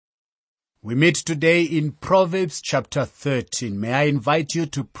We meet today in Proverbs chapter 13. May I invite you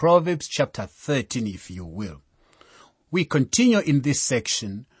to Proverbs chapter 13 if you will. We continue in this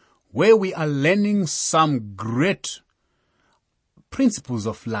section where we are learning some great principles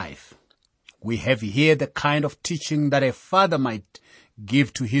of life. We have here the kind of teaching that a father might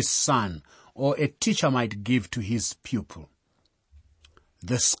give to his son or a teacher might give to his pupil.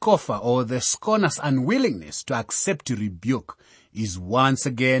 The scoffer or the scorner's unwillingness to accept rebuke is once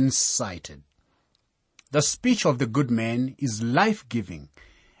again cited. The speech of the good man is life-giving,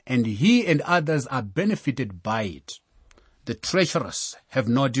 and he and others are benefited by it. The treacherous have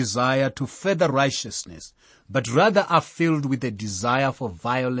no desire to further righteousness, but rather are filled with a desire for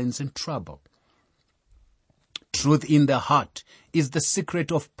violence and trouble. Truth in the heart is the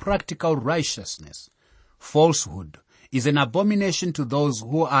secret of practical righteousness. Falsehood is an abomination to those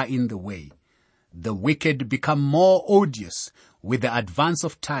who are in the way. The wicked become more odious with the advance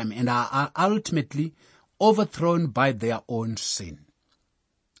of time and are ultimately overthrown by their own sin.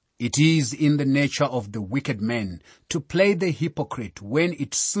 It is in the nature of the wicked man to play the hypocrite when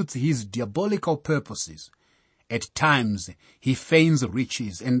it suits his diabolical purposes. At times he feigns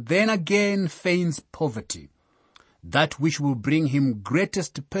riches and then again feigns poverty. That which will bring him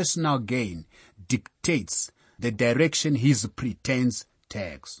greatest personal gain dictates the direction his pretense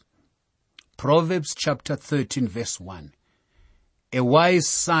takes. Proverbs chapter 13 verse 1. A wise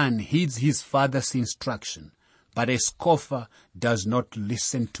son heeds his father's instruction, but a scoffer does not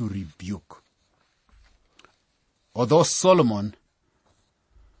listen to rebuke. Although Solomon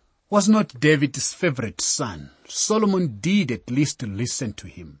was not David's favorite son, Solomon did at least listen to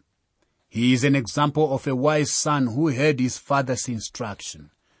him. He is an example of a wise son who heard his father's instruction.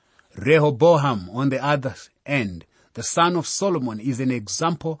 Rehoboam, on the other end, the son of Solomon, is an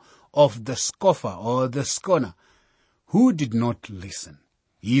example of the scoffer or the scorner who did not listen.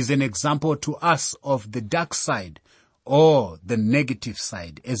 He is an example to us of the dark side or the negative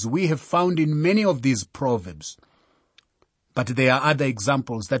side, as we have found in many of these proverbs. But there are other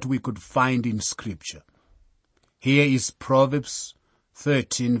examples that we could find in Scripture. Here is Proverbs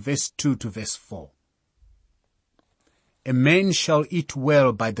 13 verse 2 to verse 4. A man shall eat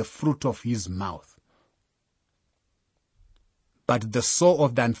well by the fruit of his mouth, but the soul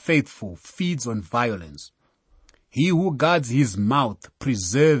of the unfaithful feeds on violence. He who guards his mouth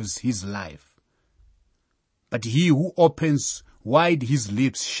preserves his life, but he who opens wide his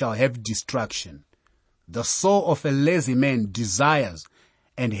lips shall have destruction. The soul of a lazy man desires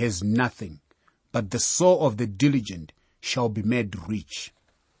and has nothing, but the soul of the diligent shall be made rich.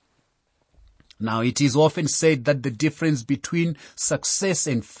 Now, it is often said that the difference between success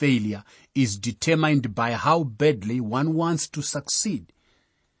and failure is determined by how badly one wants to succeed.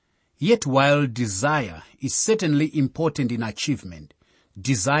 Yet while desire is certainly important in achievement,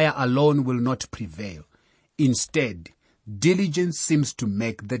 desire alone will not prevail. Instead, diligence seems to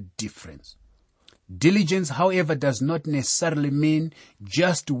make the difference. Diligence, however, does not necessarily mean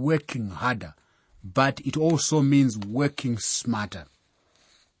just working harder, but it also means working smarter.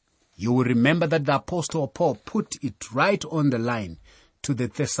 You will remember that the Apostle Paul put it right on the line to the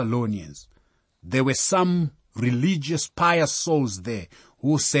Thessalonians. There were some religious, pious souls there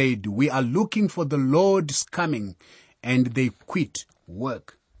who said, "We are looking for the Lord's coming," and they quit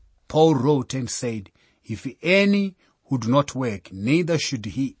work. Paul wrote and said, "If any who do not work, neither should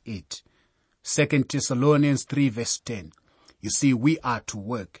he eat." 2 Thessalonians 3 verse 10. You see, we are to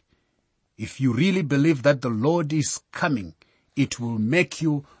work. If you really believe that the Lord is coming, it will make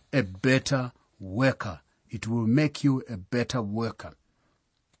you a better worker. It will make you a better worker.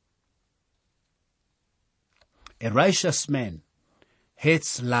 A righteous man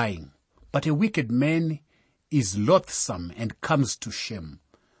hates lying, but a wicked man is loathsome and comes to shame.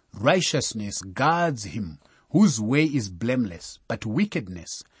 Righteousness guards him whose way is blameless, but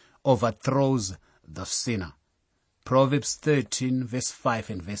wickedness overthrows the sinner. Proverbs 13 verse 5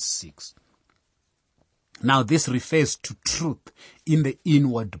 and verse 6. Now this refers to truth in the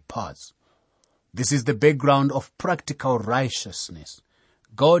inward parts. This is the background of practical righteousness.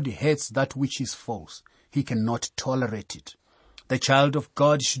 God hates that which is false. He cannot tolerate it. The child of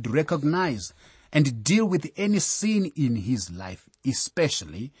God should recognize and deal with any sin in his life,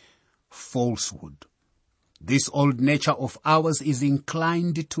 especially falsehood. This old nature of ours is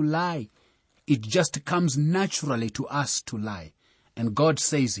inclined to lie. It just comes naturally to us to lie. And God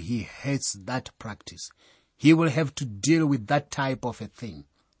says he hates that practice. He will have to deal with that type of a thing.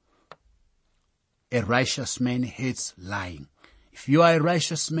 A righteous man hates lying. If you are a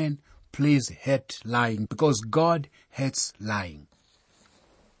righteous man, please hate lying, because God hates lying.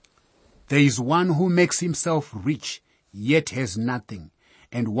 There is one who makes himself rich, yet has nothing,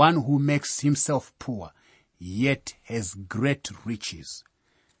 and one who makes himself poor, yet has great riches.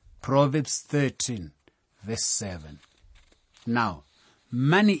 Proverbs 13, verse 7. Now,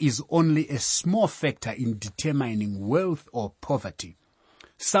 money is only a small factor in determining wealth or poverty.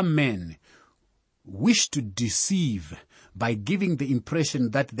 Some men wish to deceive by giving the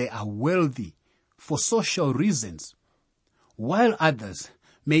impression that they are wealthy for social reasons, while others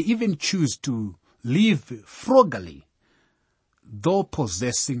may even choose to live frugally, though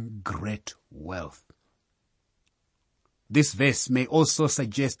possessing great wealth. This verse may also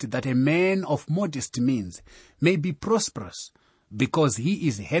suggest that a man of modest means may be prosperous because he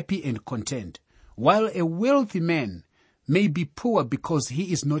is happy and content, while a wealthy man may be poor because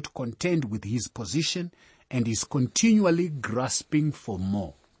he is not content with his position and is continually grasping for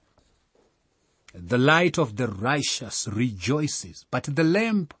more. The light of the righteous rejoices, but the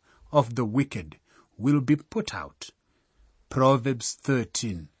lamp of the wicked will be put out. Proverbs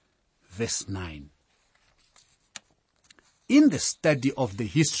 13, verse 9. In the study of the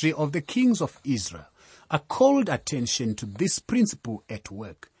history of the kings of Israel, I called attention to this principle at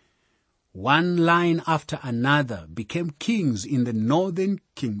work. One line after another became kings in the northern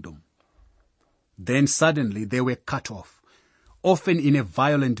kingdom. Then suddenly they were cut off, often in a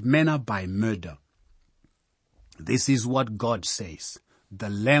violent manner by murder. This is what God says: the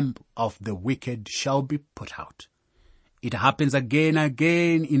lamp of the wicked shall be put out. It happens again and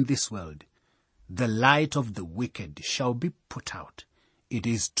again in this world. The light of the wicked shall be put out. It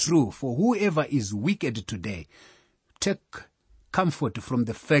is true for whoever is wicked today. Take comfort from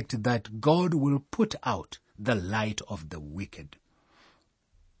the fact that God will put out the light of the wicked.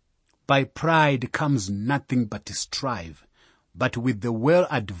 By pride comes nothing but strife, but with the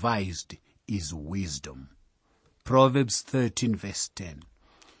well-advised is wisdom. Proverbs 13, verse 10.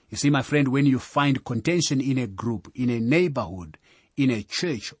 You see, my friend, when you find contention in a group, in a neighborhood, in a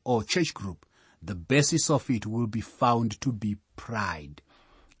church or church group, the basis of it will be found to be pride.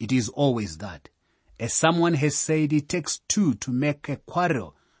 It is always that. As someone has said, it takes two to make a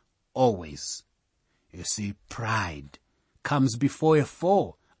quarrel. Always. You see, pride comes before a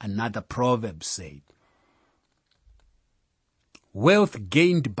fall, another proverb said. Wealth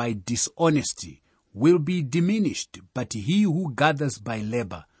gained by dishonesty will be diminished, but he who gathers by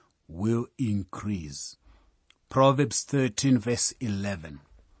labor will increase. Proverbs 13, verse 11.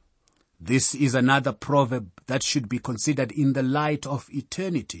 This is another proverb that should be considered in the light of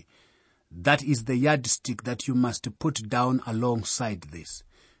eternity. That is the yardstick that you must put down alongside this.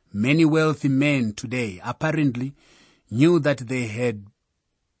 Many wealthy men today apparently knew that they had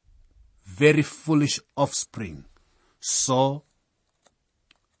very foolish offspring, so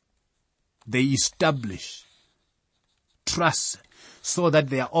they established trust so that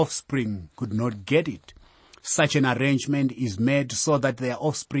their offspring could not get it. Such an arrangement is made so that their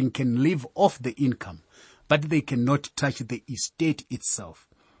offspring can live off the income, but they cannot touch the estate itself.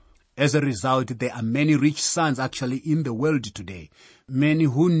 As a result, there are many rich sons actually in the world today. Many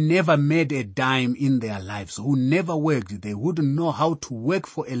who never made a dime in their lives, who never worked. They wouldn't know how to work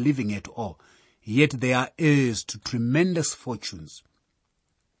for a living at all. Yet they are heirs to tremendous fortunes.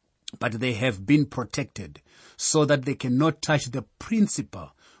 But they have been protected so that they cannot touch the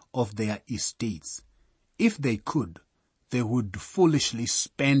principal of their estates. If they could, they would foolishly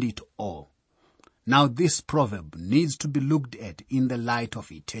spend it all. Now this proverb needs to be looked at in the light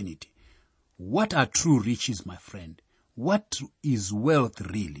of eternity. What are true riches, my friend? What is wealth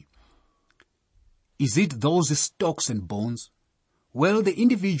really? Is it those stocks and bonds? Well, the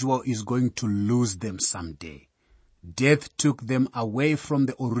individual is going to lose them someday. Death took them away from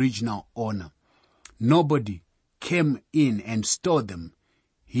the original owner. Nobody came in and stole them.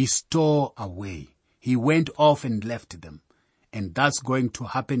 He stole away. He went off and left them. And that's going to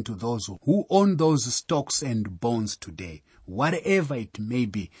happen to those who own those stocks and bonds today. Whatever it may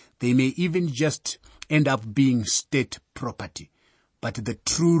be, they may even just end up being state property. But the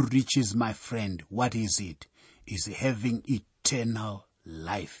true riches, my friend, what is it? Is having eternal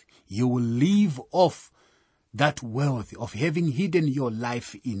life. You will live off that wealth of having hidden your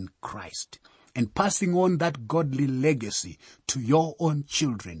life in Christ. And passing on that godly legacy to your own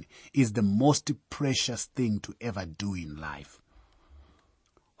children is the most precious thing to ever do in life.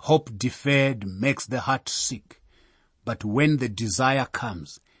 Hope deferred makes the heart sick, but when the desire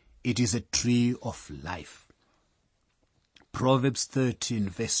comes, it is a tree of life. Proverbs 13,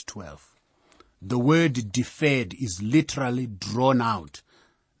 verse 12. The word deferred is literally drawn out,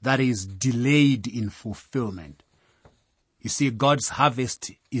 that is, delayed in fulfillment. You see, God's harvest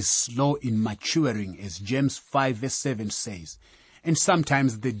is slow in maturing, as James 5 verse 7 says. And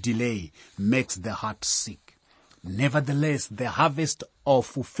sometimes the delay makes the heart sick. Nevertheless, the harvest or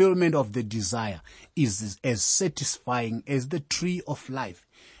fulfillment of the desire is as satisfying as the tree of life,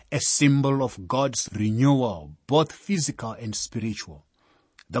 a symbol of God's renewal, both physical and spiritual.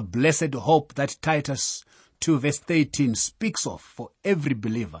 The blessed hope that Titus 2 verse 13 speaks of for every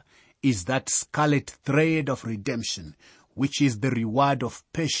believer is that scarlet thread of redemption, which is the reward of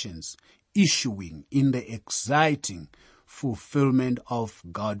patience, issuing in the exciting fulfillment of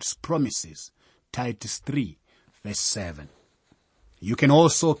God's promises. Titus 3 verse 7. You can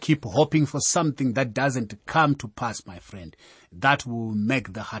also keep hoping for something that doesn't come to pass, my friend. That will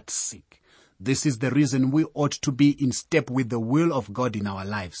make the heart sick. This is the reason we ought to be in step with the will of God in our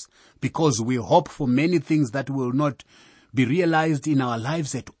lives, because we hope for many things that will not be realized in our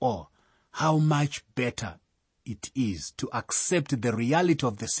lives at all. How much better it is to accept the reality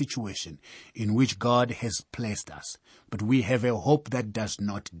of the situation in which God has placed us. But we have a hope that does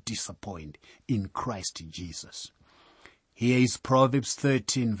not disappoint in Christ Jesus. Here is Proverbs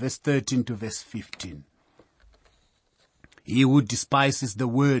 13, verse 13 to verse 15. He who despises the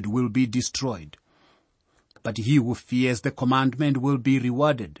word will be destroyed, but he who fears the commandment will be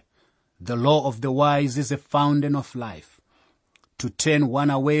rewarded. The law of the wise is a fountain of life, to turn one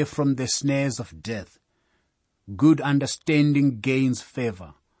away from the snares of death. Good understanding gains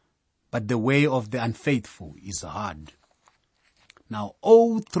favor, but the way of the unfaithful is hard. Now,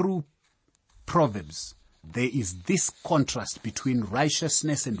 all through Proverbs, there is this contrast between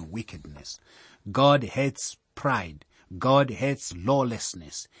righteousness and wickedness. God hates pride. God hates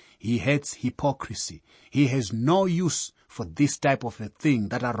lawlessness. He hates hypocrisy. He has no use for this type of a thing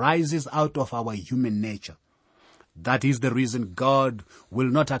that arises out of our human nature. That is the reason God will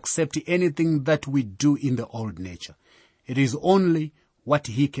not accept anything that we do in the old nature. It is only what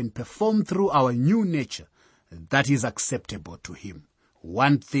He can perform through our new nature that is acceptable to Him.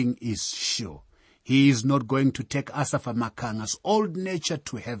 One thing is sure. He is not going to take Asafa Makanga's old nature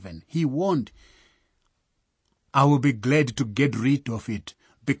to heaven. He won't. I will be glad to get rid of it,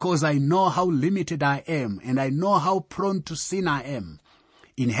 because I know how limited I am and I know how prone to sin I am.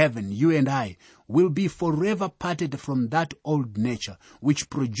 In heaven, you and I will be forever parted from that old nature, which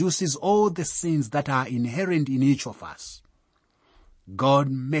produces all the sins that are inherent in each of us. God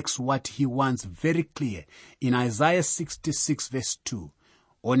makes what He wants very clear in Isaiah 66 verse 2.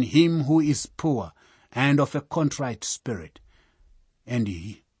 On him who is poor and of a contrite spirit, and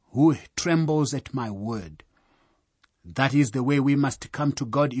he who trembles at my word. That is the way we must come to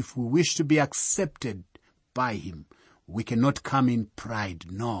God if we wish to be accepted by Him. We cannot come in pride,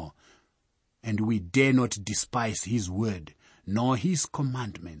 no. And we dare not despise His word, nor His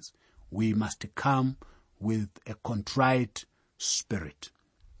commandments. We must come with a contrite spirit.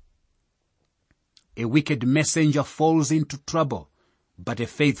 A wicked messenger falls into trouble, but a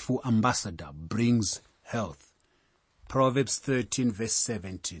faithful ambassador brings health. Proverbs 13 verse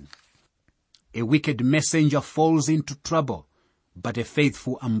 17. A wicked messenger falls into trouble, but a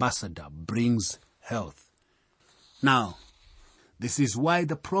faithful ambassador brings health. Now, this is why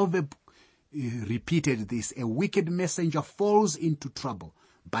the proverb repeated this. A wicked messenger falls into trouble,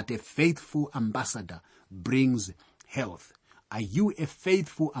 but a faithful ambassador brings health. Are you a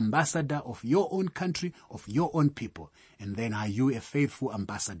faithful ambassador of your own country, of your own people? And then are you a faithful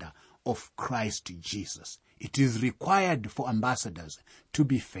ambassador of Christ Jesus? It is required for ambassadors to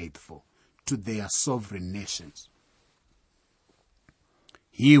be faithful to their sovereign nations.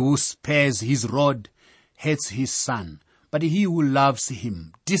 He who spares his rod hates his son, but he who loves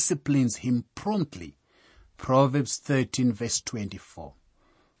him disciplines him promptly. Proverbs 13 verse 24.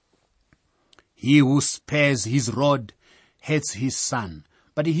 He who spares his rod hates his son,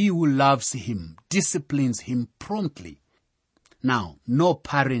 but he who loves him disciplines him promptly. Now, no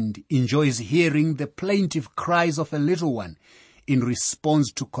parent enjoys hearing the plaintive cries of a little one in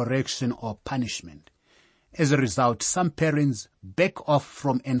response to correction or punishment. As a result, some parents back off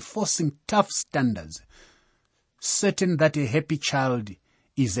from enforcing tough standards, certain that a happy child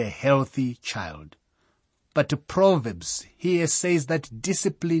is a healthy child. But Proverbs here says that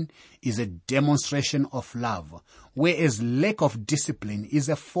discipline is a demonstration of love, whereas lack of discipline is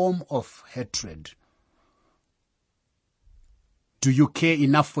a form of hatred. Do you care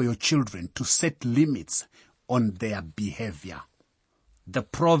enough for your children to set limits on their behavior? The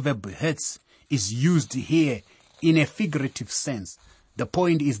proverb hurts is used here in a figurative sense. The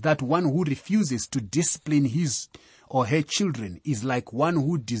point is that one who refuses to discipline his or her children is like one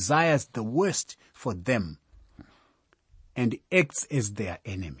who desires the worst for them and acts as their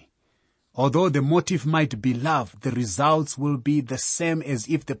enemy. Although the motive might be love, the results will be the same as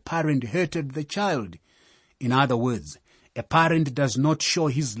if the parent hurted the child. In other words, A parent does not show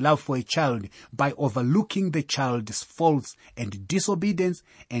his love for a child by overlooking the child's faults and disobedience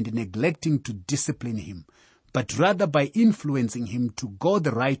and neglecting to discipline him, but rather by influencing him to go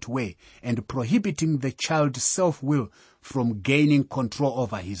the right way and prohibiting the child's self-will from gaining control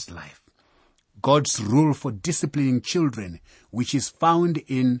over his life. God's rule for disciplining children, which is found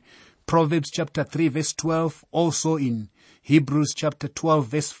in Proverbs chapter 3 verse 12, also in Hebrews chapter 12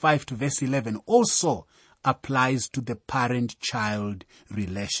 verse 5 to verse 11, also applies to the parent-child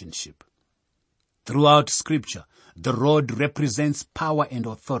relationship. Throughout Scripture, the rod represents power and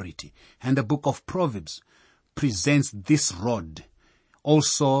authority, and the book of Proverbs presents this rod,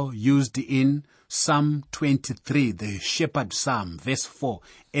 also used in Psalm 23, the Shepherd Psalm, verse 4,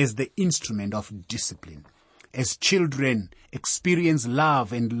 as the instrument of discipline. As children experience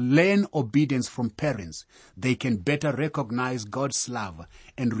love and learn obedience from parents, they can better recognize God's love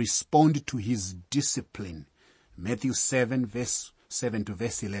and respond to his discipline. Matthew 7, verse 7 to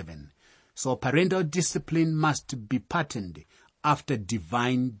verse 11. So parental discipline must be patterned after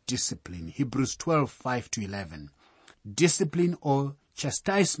divine discipline. Hebrews 12, 5 to 11. Discipline or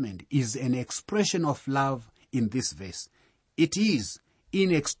chastisement is an expression of love in this verse. It is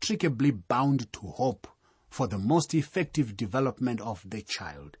inextricably bound to hope for the most effective development of the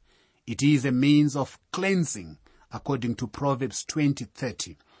child. It is a means of cleansing, according to Proverbs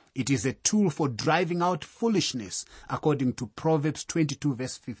 20:30. It is a tool for driving out foolishness, according to Proverbs 22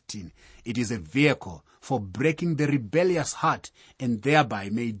 verse 15. It is a vehicle for breaking the rebellious heart and thereby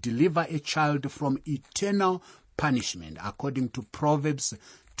may deliver a child from eternal punishment, according to Proverbs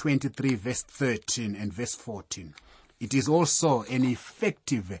 23 verse 13 and verse 14. It is also an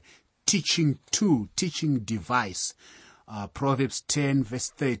effective teaching tool, teaching device. Proverbs 10 verse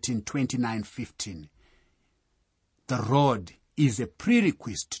 13, 29, 15. The rod is a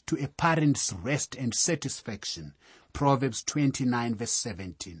prerequisite to a parent's rest and satisfaction. Proverbs 29 verse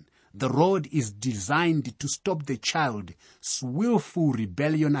 17. The rod is designed to stop the child's willful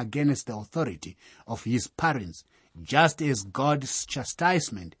rebellion against the authority of his parents, just as God's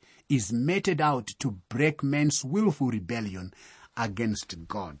chastisement is meted out to break man's willful rebellion against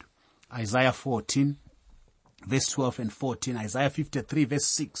God. Isaiah 14 verse 12 and 14, Isaiah 53 verse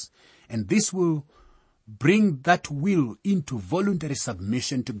 6. And this will bring that will into voluntary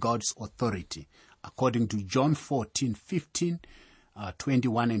submission to God's authority, according to John 14, 15,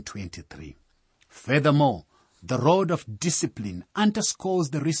 21 and 23. Furthermore, the rod of discipline underscores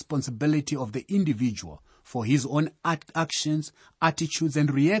the responsibility of the individual for his own actions, attitudes,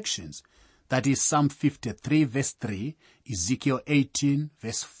 and reactions. That is Psalm 53 verse 3, Ezekiel 18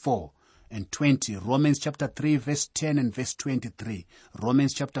 verse 4 and 20, Romans chapter 3 verse 10 and verse 23,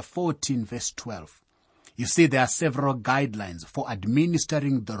 Romans chapter 14 verse 12. You see, there are several guidelines for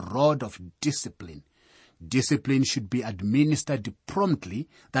administering the rod of discipline. Discipline should be administered promptly,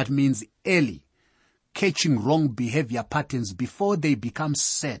 that means early, catching wrong behavior patterns before they become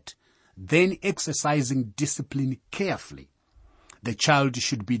set, then exercising discipline carefully. The child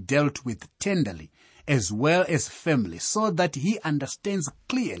should be dealt with tenderly as well as firmly so that he understands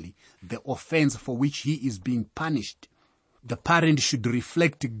clearly the offense for which he is being punished. The parent should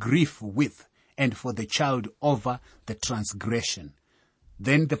reflect grief with and for the child over the transgression.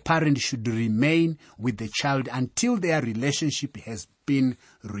 Then the parent should remain with the child until their relationship has been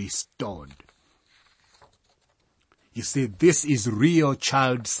restored. You see, this is real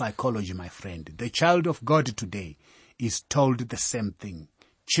child psychology, my friend. The child of God today is told the same thing.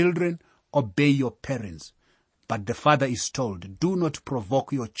 Children, obey your parents. But the father is told, do not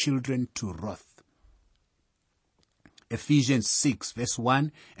provoke your children to wrath. Ephesians 6 verse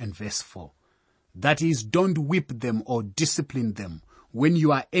 1 and verse 4. That is, don't whip them or discipline them when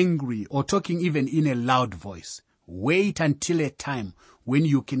you are angry or talking even in a loud voice. Wait until a time when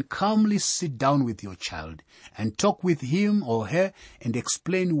you can calmly sit down with your child and talk with him or her and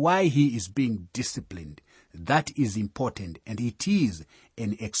explain why he is being disciplined. That is important, and it is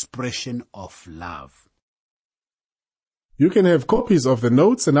an expression of love. You can have copies of the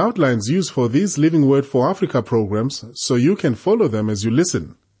notes and outlines used for these Living Word for Africa programs so you can follow them as you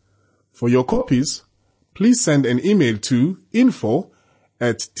listen. For your copies, please send an email to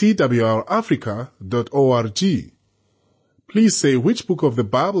info@twrafrica.org. Please say which book of the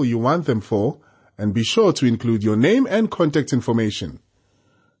Bible you want them for, and be sure to include your name and contact information.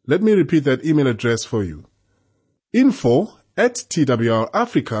 Let me repeat that email address for you.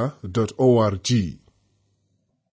 info@twrafrica.org.